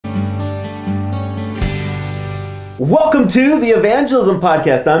Welcome to the Evangelism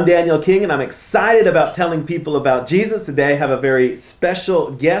Podcast. I'm Daniel King, and I'm excited about telling people about Jesus. Today I have a very special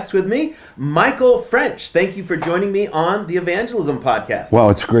guest with me, Mikel French. Thank you for joining me on the Evangelism Podcast. Wow,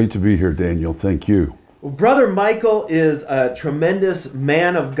 it's great to be here, Daniel. Thank you. Well, Brother Mikel is a tremendous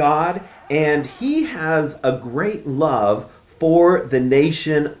man of God, and he has a great love for the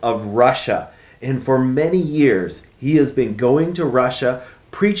nation of Russia. And for many years, he has been going to Russia,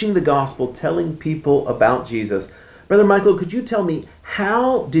 preaching the gospel, telling people about Jesus. Brother Mikel, could you tell me,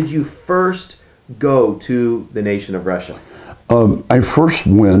 how did you first go to the nation of Russia? I first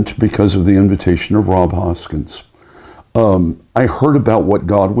went because of the invitation of Rob Hoskins. I heard about what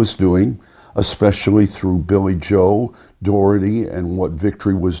God was doing, especially through Billy Joe Doherty and what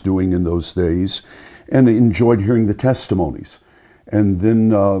Victory was doing in those days, and enjoyed hearing the testimonies. And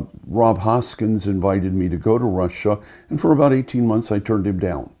then Rob Hoskins invited me to go to Russia, and for about 18 months I turned him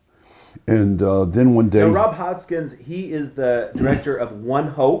down. And then one day... Now, Rob Hoskins, he is the director of One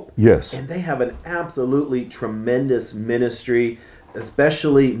Hope. Yes. And they have an absolutely tremendous ministry,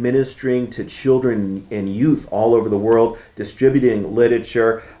 especially ministering to children and youth all over the world, distributing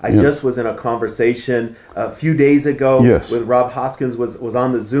literature. I just was in a conversation a few days ago with Rob Hoskins, was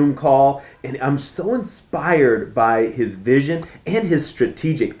on the Zoom call, and I'm so inspired by his vision and his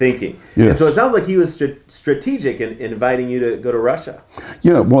strategic thinking. Yes. And so it sounds like he was strategic in inviting you to go to Russia.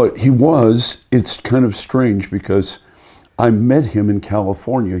 Yeah, well, he was. It's kind of strange because I met him in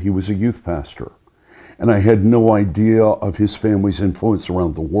California. He was a youth pastor. And I had no idea of his family's influence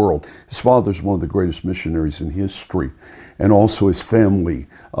around the world. His father's one of the greatest missionaries in history. And also his family,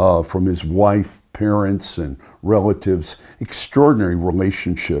 from his wife, parents, and relatives, extraordinary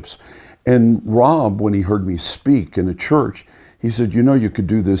relationships. And Rob, when he heard me speak in a church, he said, you know, you could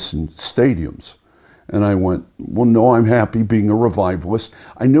do this in stadiums. And I went, well, no, I'm happy being a revivalist.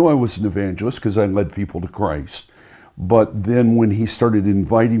 I knew I was an evangelist because I led people to Christ. But then when he started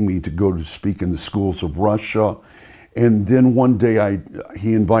inviting me to go to speak in the schools of Russia, and then one day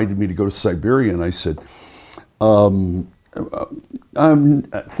he invited me to go to Siberia, and I said,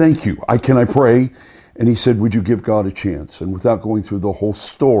 thank you, can I pray? And he said, would you give God a chance? And without going through the whole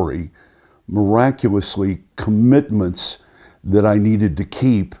story, miraculously, commitments that I needed to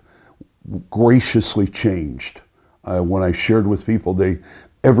keep graciously changed. When I shared with people,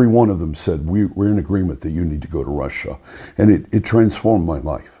 every one of them said, we're in agreement that you need to go to Russia. And it transformed my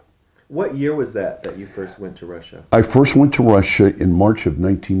life. What year was that you first went to Russia? I first went to Russia in March of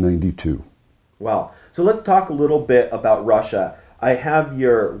 1992. Wow. So let's talk a little bit about Russia. I have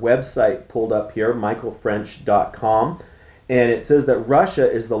your website pulled up here, mikelfrench.com, and it says that Russia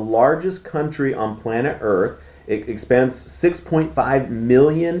is the largest country on planet Earth. It expands 6.5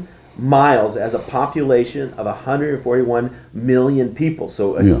 million miles as a population of 141 million people.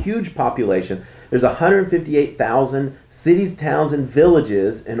 So a huge population. There's 158,000 cities, towns, and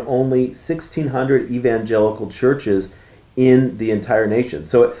villages, and only 1,600 evangelical churches in the entire nation.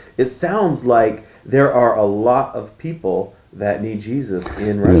 So it sounds like there are a lot of people that need Jesus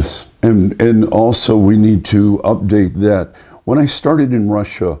in Russia. Yes, and also we need to update that. When I started in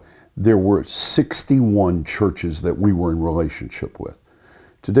Russia, there were 61 churches that we were in relationship with.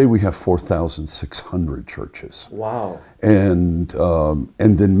 Today we have 4,600 churches. Wow. And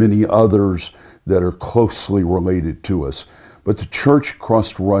then many others that are closely related to us. But the church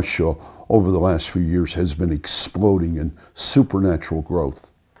across Russia over the last few years has been exploding in supernatural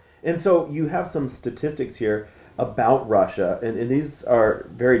growth. And so you have some statistics here about Russia, and these are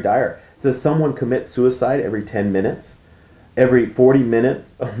very dire. It says someone commits suicide every 10 minutes. Every 40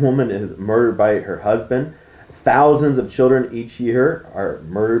 minutes, a woman is murdered by her husband. Thousands of children each year are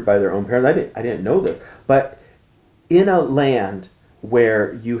murdered by their own parents. I didn't know this. But in a land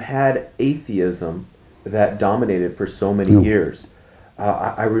where you had atheism that dominated for so many years,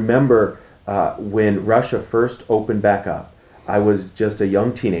 I remember when Russia first opened back up, I was just a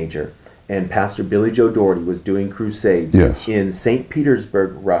young teenager, and Pastor Billy Joe Doherty was doing crusades in St.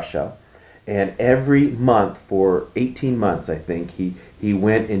 Petersburg, Russia. And every month for 18 months, I think, he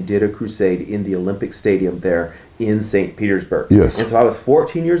went and did a crusade in the Olympic Stadium there in St. Petersburg. Yes. And so I was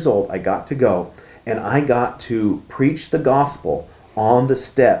 14 years old. I got to go, and I got to preach the gospel on the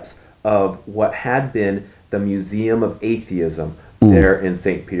steps of what had been the Museum of Atheism there in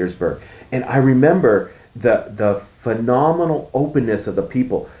St. Petersburg. And I remember the phenomenal openness of the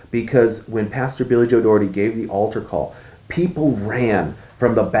people, because when Pastor Billy Joe Doherty gave the altar call, people ran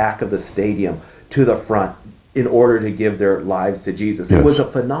from the back of the stadium to the front in order to give their lives to Jesus. It was a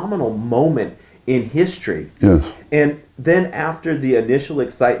phenomenal moment in history. Yes. And then after the initial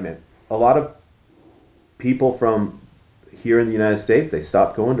excitement, a lot of people from here in the United States, they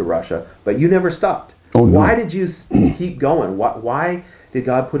stopped going to Russia, but you never stopped. Oh, no. Why did you keep going? Why did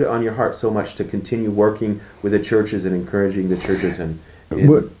God put it on your heart so much to continue working with the churches and encouraging the churches in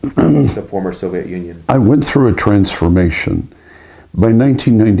the former Soviet Union? I went through a transformation. By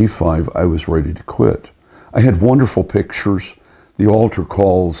 1995, I was ready to quit. I had wonderful pictures, the altar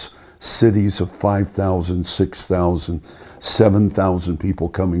calls, cities of 5,000, 6,000, 7,000 people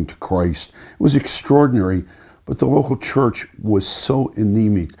coming to Christ. It was extraordinary, but the local church was so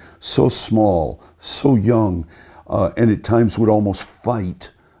anemic, so small, so young, and at times would almost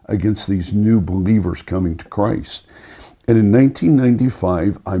fight against these new believers coming to Christ. And in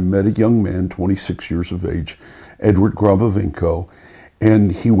 1995, I met a young man, 26 years of age, Edward Grabovenko,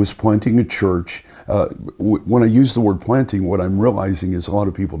 and he was planting a church. When I use the word planting, what I'm realizing is a lot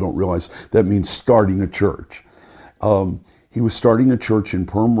of people don't realize that means starting a church. He was starting a church in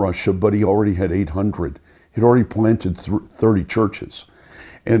Perm, Russia, but he already had 800. He'd already planted 30 churches.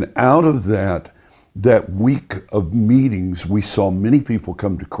 And out of that week of meetings, we saw many people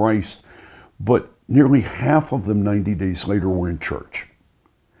come to Christ, but nearly half of them 90 days later were in church.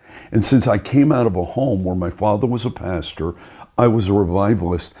 And since I came out of a home where my father was a pastor, I was a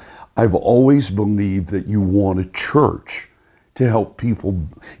revivalist, I've always believed that you want a church to help people.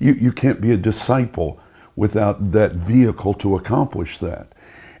 You can't be a disciple without that vehicle to accomplish that.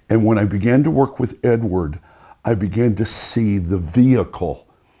 And when I began to work with Edward, I began to see the vehicle,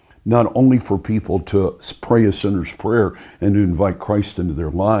 not only for people to pray a sinner's prayer and to invite Christ into their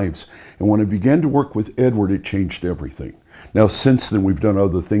lives. And when I began to work with Edward, it changed everything. Now, since then, we've done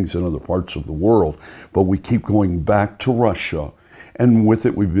other things in other parts of the world, but we keep going back to Russia. And with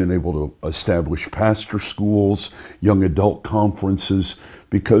it, we've been able to establish pastor schools, young adult conferences,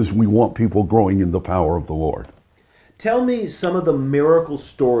 because we want people growing in the power of the Lord. Tell me some of the miracle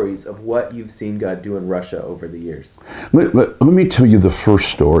stories of what you've seen God do in Russia over the years. Let me tell you the first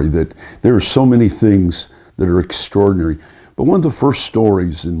story, that there are so many things that are extraordinary. But one of the first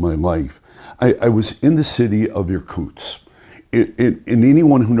stories in my life, I was in the city of Irkutsk. And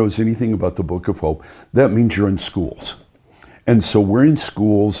anyone who knows anything about the Book of Hope, that means you're in schools. And so we're in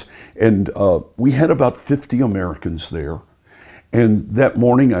schools, and we had about 50 Americans there. And that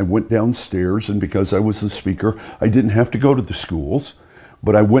morning I went downstairs, and because I was the speaker, I didn't have to go to the schools,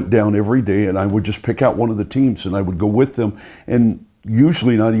 but I went down every day and I would just pick out one of the teams and I would go with them and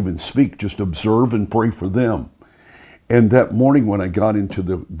usually not even speak, just observe and pray for them. And that morning when I got into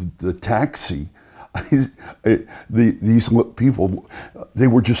the taxi, these people, they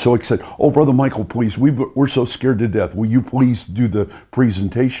were just so excited. Oh, Brother Michael, please, we're so scared to death. Will you please do the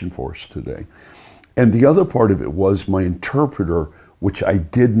presentation for us today? And the other part of it was my interpreter, which I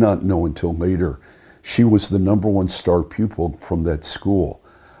did not know until later. She was the #1 star pupil from that school.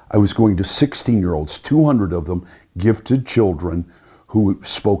 I was going to 16-year-olds, 200 of them, gifted children who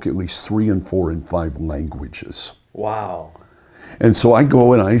spoke at least 3 and 4 and 5 languages. Wow. And so I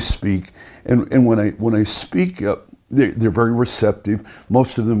go and I speak, and when I speak, they're very receptive.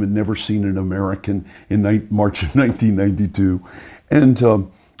 Most of them had never seen an American in March of 1992. And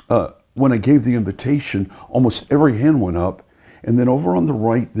when I gave the invitation, almost every hand went up. And then over on the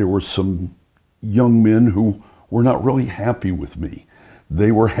right, there were some young men who were not really happy with me.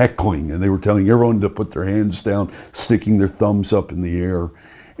 They were heckling, and they were telling everyone to put their hands down, sticking their thumbs up in the air.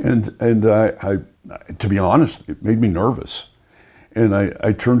 And I, to be honest, it made me nervous. And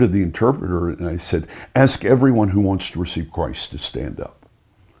I turned to the interpreter and I said, ask everyone who wants to receive Christ to stand up.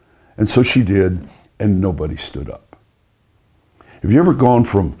 And so she did, and nobody stood up. Have you ever gone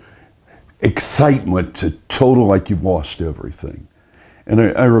from excitement to total like you've lost everything? And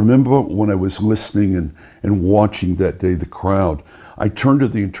I remember when I was listening and watching that day, the crowd, I turned to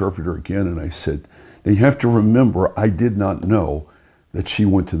the interpreter again and I said, now you have to remember, I did not know that she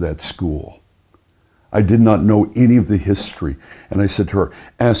went to that school. I did not know any of the history. And I said to her,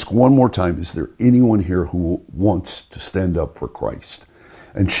 ask one more time, is there anyone here who wants to stand up for Christ?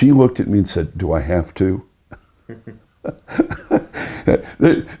 And she looked at me and said, do I have to?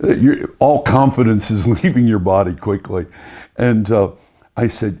 All confidence is leaving your body quickly. And I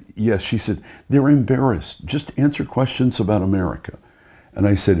said, yes. She said, they're embarrassed. Just answer questions about America. And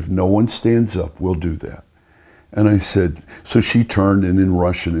I said, if no one stands up, we'll do that. And I said, so she turned and in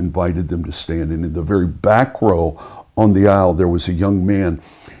Russian invited them to stand. And in the very back row on the aisle, there was a young man.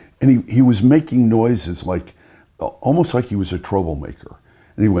 And he was making noises like, almost like he was a troublemaker.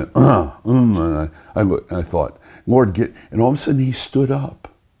 And he went, and I thought, Lord, and all of a sudden he stood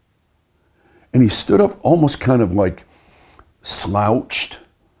up. And he stood up almost kind of like slouched.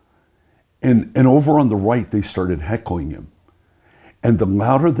 And over on the right, they started heckling him. And the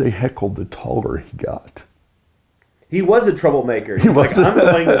louder they heckled, the taller he got. He was a troublemaker. He's like, I'm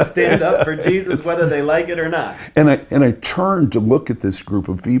going to stand up for Jesus whether they like it or not. And I turned to look at this group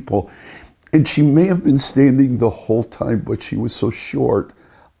of people, and she may have been standing the whole time, but she was so short,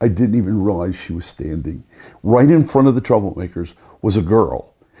 I didn't even realize she was standing. Right in front of the troublemakers was a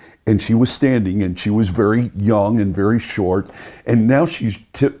girl, and she was standing, and she was very young and very short, and now she's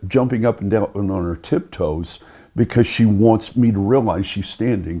jumping up and down on her tiptoes because she wants me to realize she's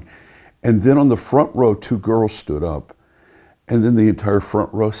standing. And then on the front row, 2 girls stood up, and then the entire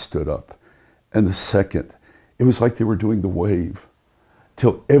front row stood up. And the second, it was like they were doing the wave,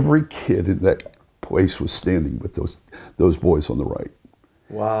 till every kid in that place was standing with those boys on the right.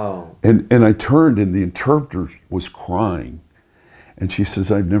 Wow. And I turned, and the interpreter was crying. And she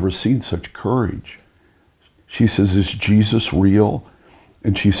says, I've never seen such courage. She says, is Jesus real?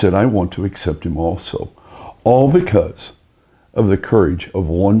 And she said, I want to accept him also. All because of the courage of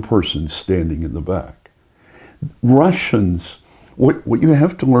one person standing in the back. Russians, what you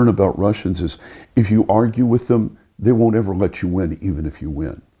have to learn about Russians is if you argue with them, they won't ever let you win, even if you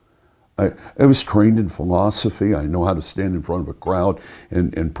win. I was trained in philosophy. I know how to stand in front of a crowd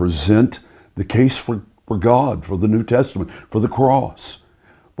and present the case for God, for the New Testament, for the cross.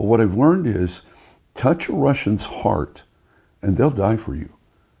 But what I've learned is touch a Russian's heart and they'll die for you.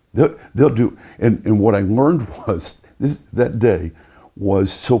 They'll do, and what I learned was, that day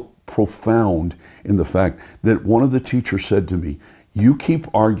was so profound in the fact that one of the teachers said to me, you keep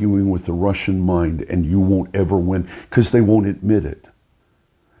arguing with the Russian mind and you won't ever win, because they won't admit it.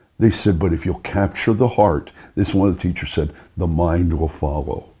 They said, but if you'll capture the heart, this one of the teachers said, the mind will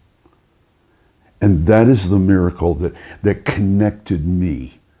follow. And that is the miracle that connected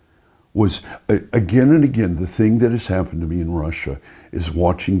me. Was again and again, the thing that has happened to me in Russia is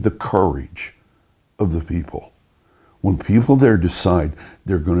watching the courage of the people. When people there decide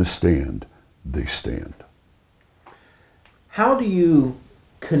they're going to stand, they stand. How do you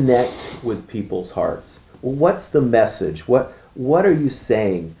connect with people's hearts? Well, what's the message? What are you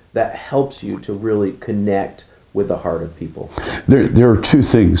saying that helps you to really connect with the heart of people? There are 2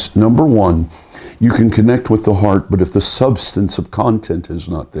 things. Number 1, you can connect with the heart, but if the substance of content is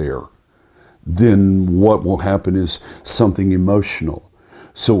not there, then what will happen is something emotional.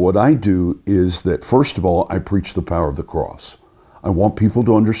 So what I do is that, first of all, I preach the power of the cross. I want people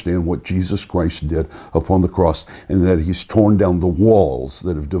to understand what Jesus Christ did upon the cross, and that he's torn down the walls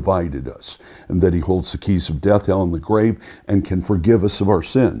that have divided us, and that he holds the keys of death, hell, and the grave, and can forgive us of our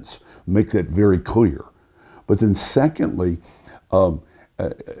sins. Make that very clear. But then secondly,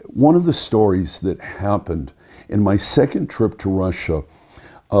 one of the stories that happened in my second trip to Russia,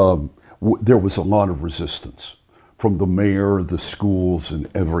 there was a lot of resistance from the mayor, the schools, and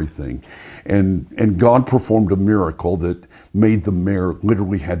everything. And God performed a miracle that made the mayor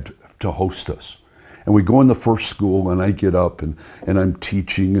literally had to host us. And we go in the first school, and I get up, and I'm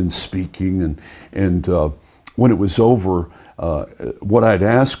teaching and speaking. And when it was over, what I'd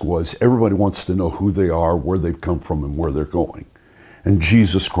ask was, everybody wants to know who they are, where they've come from, and where they're going. And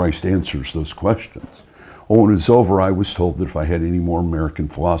Jesus Christ answers those questions. Well, when it was over, I was told that if I had any more American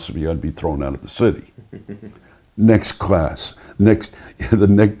philosophy, I'd be thrown out of the city. Next class, the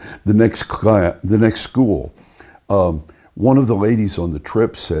next school. One of the ladies on the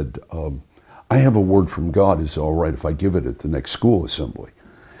trip said, I have a word from God. Is it all right if I give it at the next school assembly?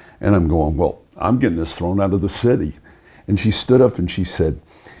 And I'm going, well, I'm getting us thrown out of the city. And she stood up and she said,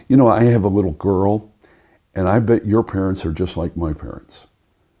 you know, I have a little girl, and I bet your parents are just like my parents.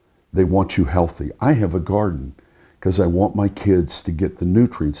 They want you healthy. I have a garden because I want my kids to get the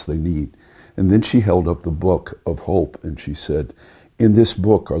nutrients they need. And then she held up the book of hope and she said, in this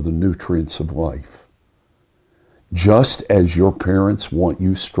book are the nutrients of life. Just as your parents want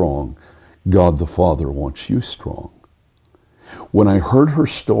you strong, God the Father wants you strong. When I heard her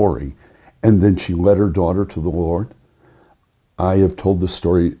story, and then she led her daughter to the Lord, I have told the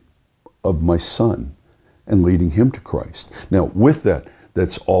story of my son and leading him to Christ. Now, with that,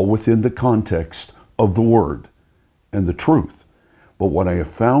 that's all within the context of the Word and the truth. But what I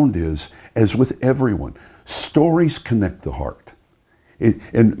have found is, as with everyone, stories connect the heart.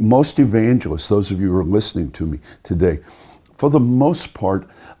 And most evangelists, those of you who are listening to me today, for the most part,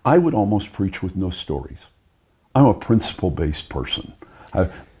 I would almost preach with no stories. I'm a principle-based person.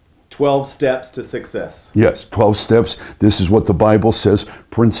 12 steps to success. Yes, 12 steps. This is what the Bible says.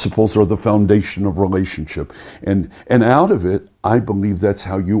 Principles are the foundation of relationship. And out of it, I believe that's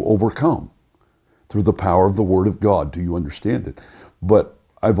how you overcome, through the power of the Word of God. Do you understand it? But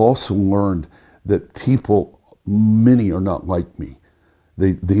I've also learned that people, many are not like me.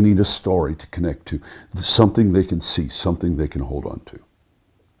 They need a story to connect to, something they can see, something they can hold on to.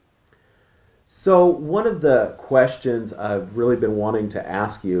 So one of the questions I've really been wanting to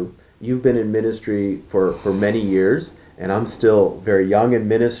ask you, you've been in ministry for many years, and I'm still very young in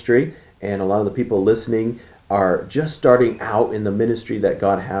ministry, and a lot of the people listening are just starting out in the ministry that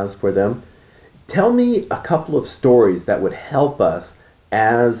God has for them. Tell me a couple of stories that would help us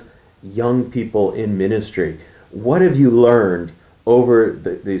as young people in ministry. What have you learned over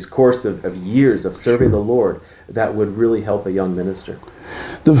these course of years of serving the Lord that would really help a young minister?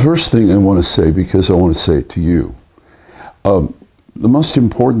 The first thing I want to say, because I want to say it to you, the most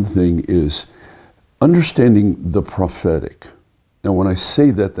important thing is understanding the prophetic. Now, when I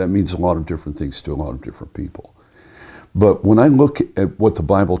say that, that means a lot of different things to a lot of different people. But when I look at what the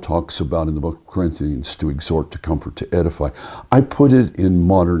Bible talks about in the book of Corinthians, to exhort, to comfort, to edify, I put it in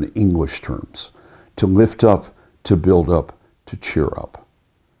modern English terms: to lift up, to build up, to cheer up.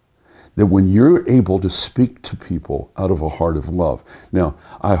 That when you're able to speak to people out of a heart of love, now,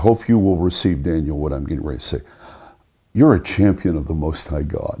 I hope you will receive, Daniel, what I'm getting ready to say. You're a champion of the Most High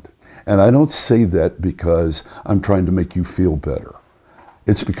God. And I don't say that because I'm trying to make you feel better.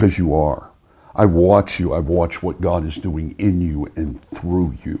 It's because you are. I watch you. I've watched what God is doing in you and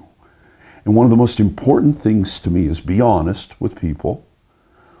through you. And one of the most important things to me is be honest with people.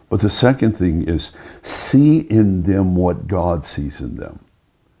 But the second thing is see in them what God sees in them.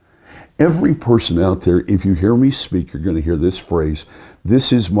 Every person out there, if you hear me speak, you're going to hear this phrase.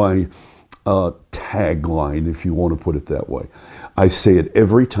 This is my tagline, if you want to put it that way. I say it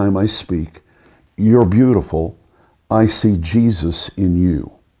every time I speak. You're beautiful. I see Jesus in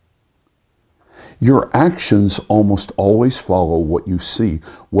you. Your actions almost always follow what you see,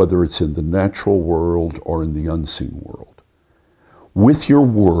 whether it's in the natural world or in the unseen world. With your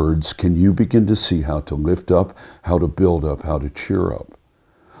words, can you begin to see how to lift up, how to build up, how to cheer up?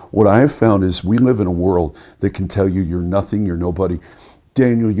 What I have found is we live in a world that can tell you you're nothing, you're nobody.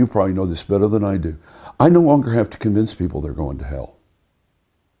 Daniel, you probably know this better than I do. I no longer have to convince people they're going to hell.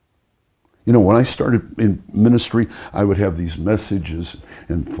 You know, when I started in ministry, I would have these messages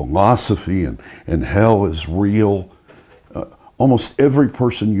and philosophy and hell is real. Almost every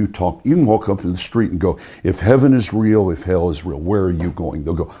person you talk, you can walk up to the street and go, if heaven is real, if hell is real, where are you going?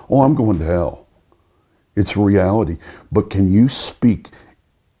 They'll go, oh, I'm going to hell. It's reality. But can you speak?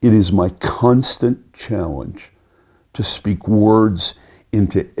 It is my constant challenge to speak words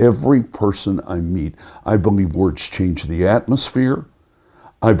into every person I meet. I believe words change the atmosphere.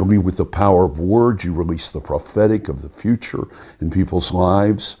 I believe with the power of words, you release the prophetic of the future in people's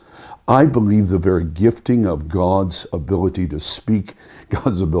lives. I believe the very gifting of God's ability to speak,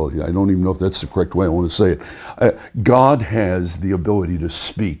 God's ability, I don't even know if that's the correct way I want to say it. God has the ability to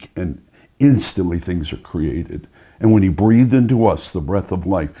speak, and instantly things are created. And when He breathed into us the breath of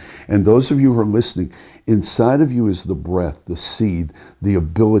life, and those of you who are listening, inside of you is the breath, the seed, the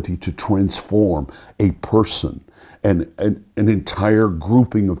ability to transform a person, an entire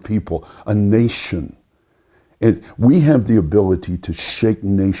grouping of people, a nation. And we have the ability to shake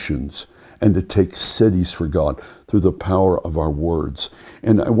nations and to take cities for God through the power of our words.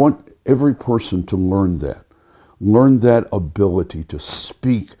 And I want every person to learn that. Learn that ability to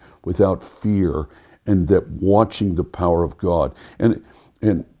speak without fear, and that watching the power of God.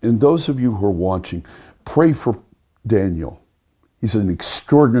 And those of you who are watching, pray for Daniel. He's an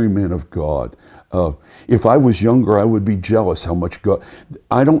extraordinary man of God. If I was younger, I would be jealous how much God...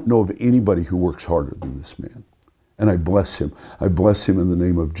 I don't know of anybody who works harder than this man. And I bless him. I bless him in the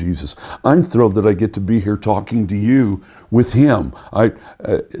name of Jesus. I'm thrilled that I get to be here talking to you with him.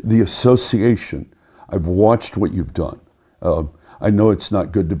 The association, I've watched what you've done. I know it's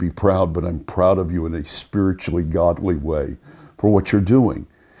not good to be proud, but I'm proud of you in a spiritually godly way for what you're doing.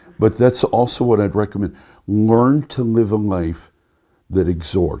 But that's also what I'd recommend. Learn to live a life that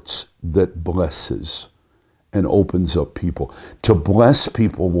exhorts, that blesses, and opens up people. To bless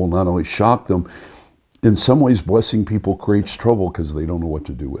people will not only shock them, in some ways blessing people creates trouble because they don't know what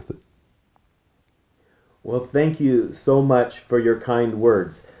to do with it. Well, thank you so much for your kind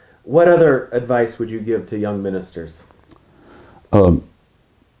words. What other advice would you give to young ministers?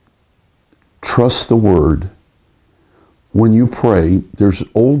 Trust the Word. When you pray, there's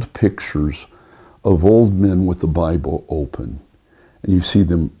old pictures of old men with the Bible open, and you see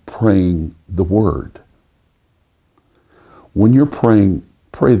them praying the Word. When you're praying,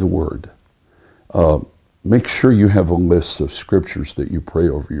 pray the Word. Make sure you have a list of scriptures that you pray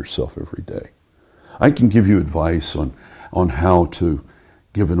over yourself every day. I can give you advice on how to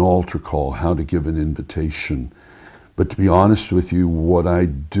give an altar call, how to give an invitation. But to be honest with you, what I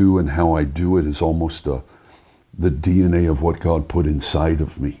do and how I do it is almost the DNA of what God put inside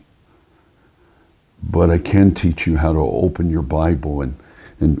of me. But I can teach you how to open your Bible and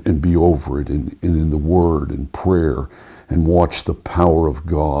and be over it and in the Word and prayer and watch the power of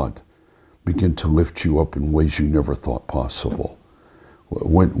God begin to lift you up in ways you never thought possible.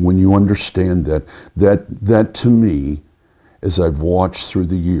 When you understand that to me, as I've watched through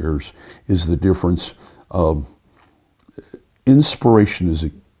the years, is the difference. Inspiration is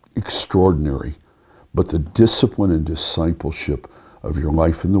extraordinary, but the discipline and discipleship of your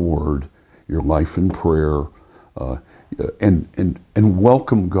life in the Word, your life in prayer, and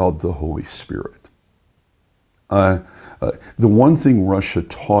welcome God the Holy Spirit. The one thing Russia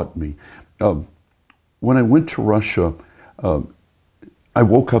taught me, when I went to Russia, I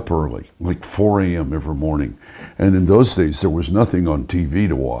woke up early, like 4 a.m. every morning. And in those days, there was nothing on TV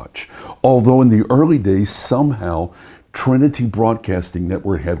to watch. Although in the early days, somehow, Trinity Broadcasting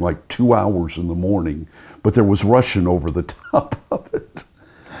Network had like 2 hours in the morning, but there was Russian over the top of it.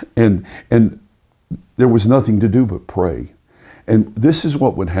 And there was nothing to do but pray. And this is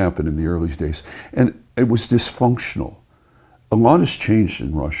what would happen in the early days. And it was dysfunctional. A lot has changed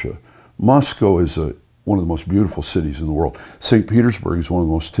in Russia. Moscow is one of the most beautiful cities in the world. St. Petersburg is one of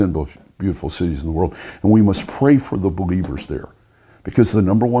the most 10 most beautiful cities in the world. And we must pray for the believers there, because the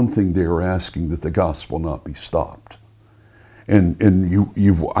number one thing they are asking that the gospel not be stopped. And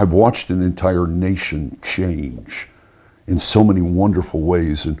I've watched an entire nation change in so many wonderful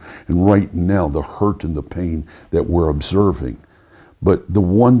ways. And right now, the hurt and the pain that we're observing. But the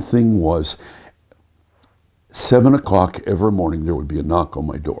one thing was, 7 o'clock every morning, there would be a knock on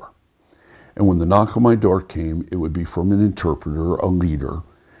my door. And when the knock on my door came, it would be from an interpreter, a leader,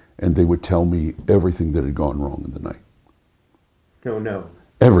 and they would tell me everything that had gone wrong in the night. Oh, no.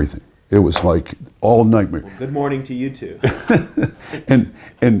 Everything. It was like all nightmare. Well, good morning to you too. and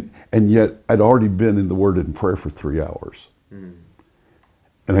yet I'd already been in the Word and prayer for 3 hours. Mm.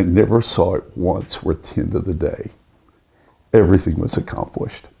 And I never saw it once where at the end of the day, everything was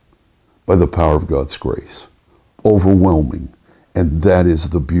accomplished by the power of God's grace. Overwhelming. And that is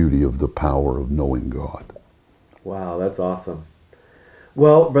the beauty of the power of knowing God. Wow, that's awesome.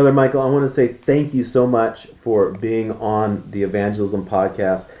 Well, Brother Michael, I want to say thank you so much for being on the Evangelism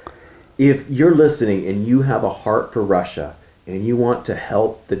Podcast. If you're listening and you have a heart for Russia and you want to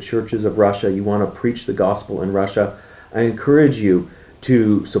help the churches of Russia, you want to preach the gospel in Russia, I encourage you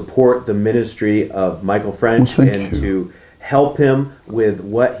to support the ministry of Mikel French and to help him with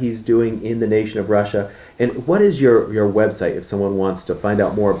what he's doing in the nation of Russia. And what is your website if someone wants to find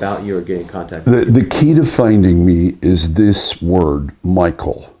out more about you or get in contact with you? The key to finding me is this word,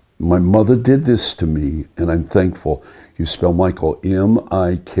 Mikel. My mother did this to me, and I'm thankful. You spell Mikel,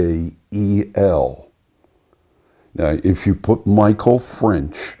 M-I-K-E-L. Now, if you put Mikel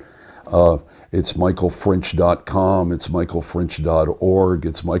French, it's mikelfrench.com, it's mikelfrench.org,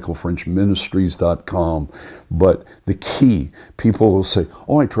 it's mikelfrenchministries.com. But the key, people will say,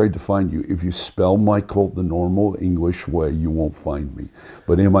 oh, I tried to find you. If you spell Mikel the normal English way, you won't find me.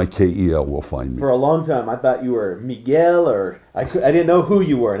 But M-I-K-E-L will find me. For a long time, I thought you were Miguel, or I didn't know who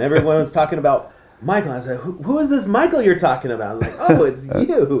you were. And everyone was talking about Michael. I said, who is this Michael you're talking about? I'm like, oh, it's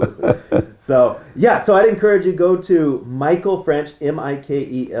you. So I'd encourage you to go to Mikel French,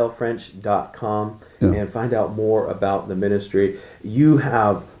 M-I-K-E-L French.com, and find out more about the ministry. You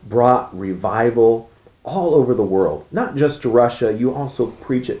have brought revival all over the world, not just to Russia. You also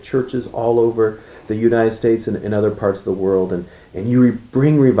preach at churches all over the United States and other parts of the world, and you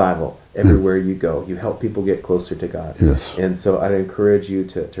bring revival everywhere you go. You help people get closer to God. Yes. And so I'd encourage you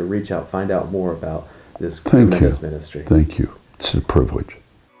to reach out, find out more about this tremendous ministry. Thank you. It's a privilege.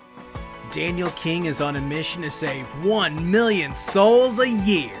 Daniel King is on a mission to save 1 million souls a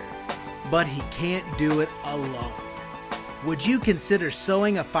year, but he can't do it alone. Would you consider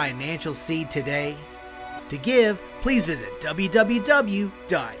sowing a financial seed today? To give, please visit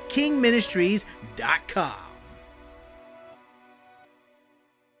www.kingministries.com.